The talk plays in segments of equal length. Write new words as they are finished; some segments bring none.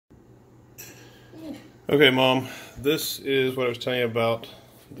Okay, Mom, this is what I was telling you about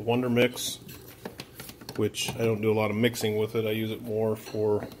the WonderMix, which I don't do a lot of mixing with it. I use it more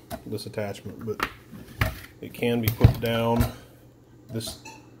for this attachment, but it can be put down, this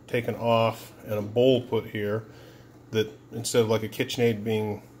taken off, and a bowl put here that instead of like a KitchenAid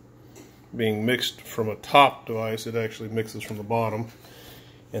being mixed from a top device, it actually mixes from the bottom.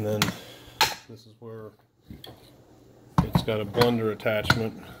 And then this is where it's got a blender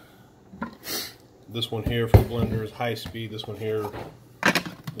attachment. This one here for the blender is high speed. This one here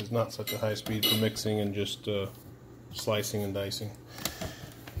is not such a high speed for mixing and just slicing and dicing.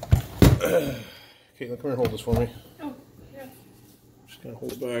 Caitlin, come here and hold this for me. Oh, yeah. Just gonna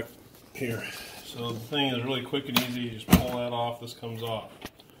hold it back here. So the thing is really quick and easy. You just pull that off. This comes off.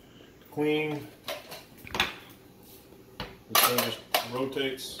 Clean. This thing just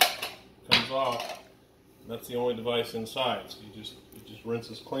rotates, comes off. That's the only device inside. So it just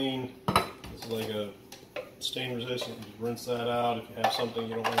rinses clean. This is like a stain resistant. You just rinse that out. If you have something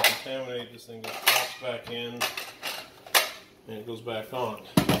you don't want to contaminate, this thing just pops back in and it goes back on.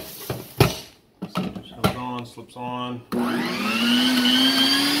 So it just comes on, slips on. You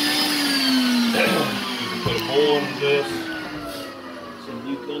can put a bowl under this. So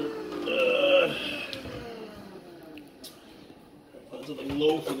you can find something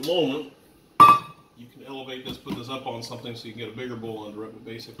low for the moment. You can elevate this, put this up on something so you can get a bigger bowl under it, but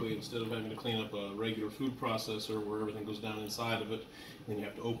basically instead of having to clean up a regular food processor where everything goes down inside of it, then you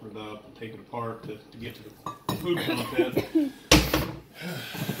have to open it up and take it apart to get to the food content.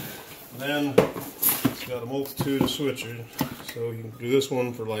 Then it's got a multitude of switches, so you can do this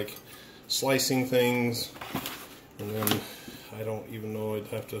one for like slicing things, and then I don't even know, I'd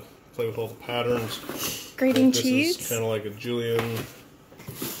have to play with all the patterns. Grating cheese? This is kind of like a julienne.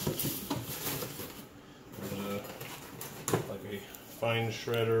 Fine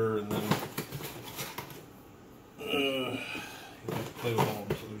shredder, and then you have to play with all of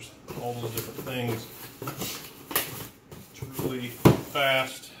them. So there's all those different things. It's really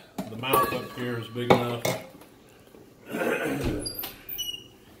fast. The mouth up here is big enough. You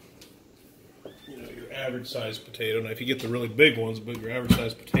know, your average size potato. Now, if you get the really big ones, but your average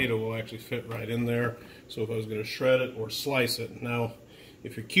size potato will actually fit right in there. So if I was going to shred it or slice it, now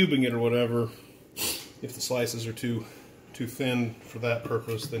if you're cubing it or whatever, if the slices are too thin for that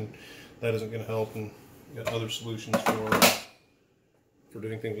purpose, then that isn't going to help, and you got other solutions for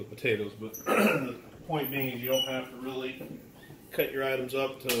doing things with potatoes. But the point being is you don't have to really cut your items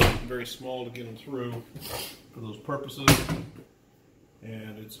up to very small to get them through for those purposes.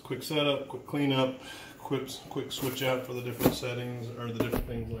 And it's a quick setup, quick cleanup, quick switch out for the different settings or the different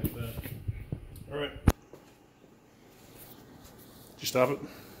things like that. All right. Did you stop it?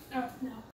 Oh, no.